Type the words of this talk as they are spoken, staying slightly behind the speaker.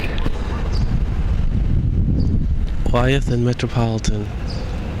Wythe and Metropolitan.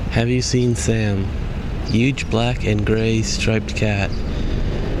 Have you seen Sam? Huge black and gray striped cat.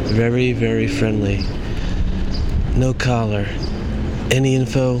 Very, very friendly. No collar. Any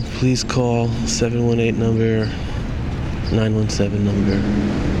info, please call 718 number, 917 number.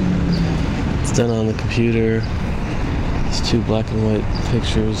 It's done on the computer. It's 2 black and white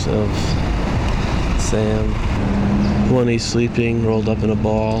pictures of Sam. One he's sleeping, rolled up in a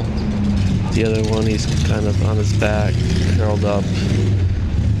ball. The other one he's kind of on his back, curled up,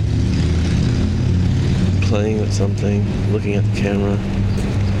 playing with something, looking at the camera.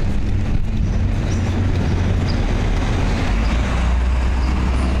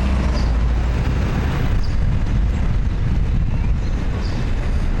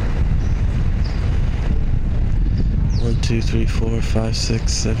 One, 2, 3, 4, 5,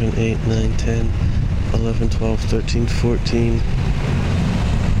 6, 7, 8, 9, 10, 11, 12, 13, 14.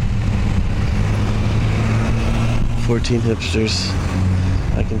 14 hipsters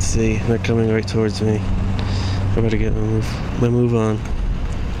I can see. They're coming right towards me. I better get my move on.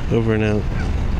 Over and out.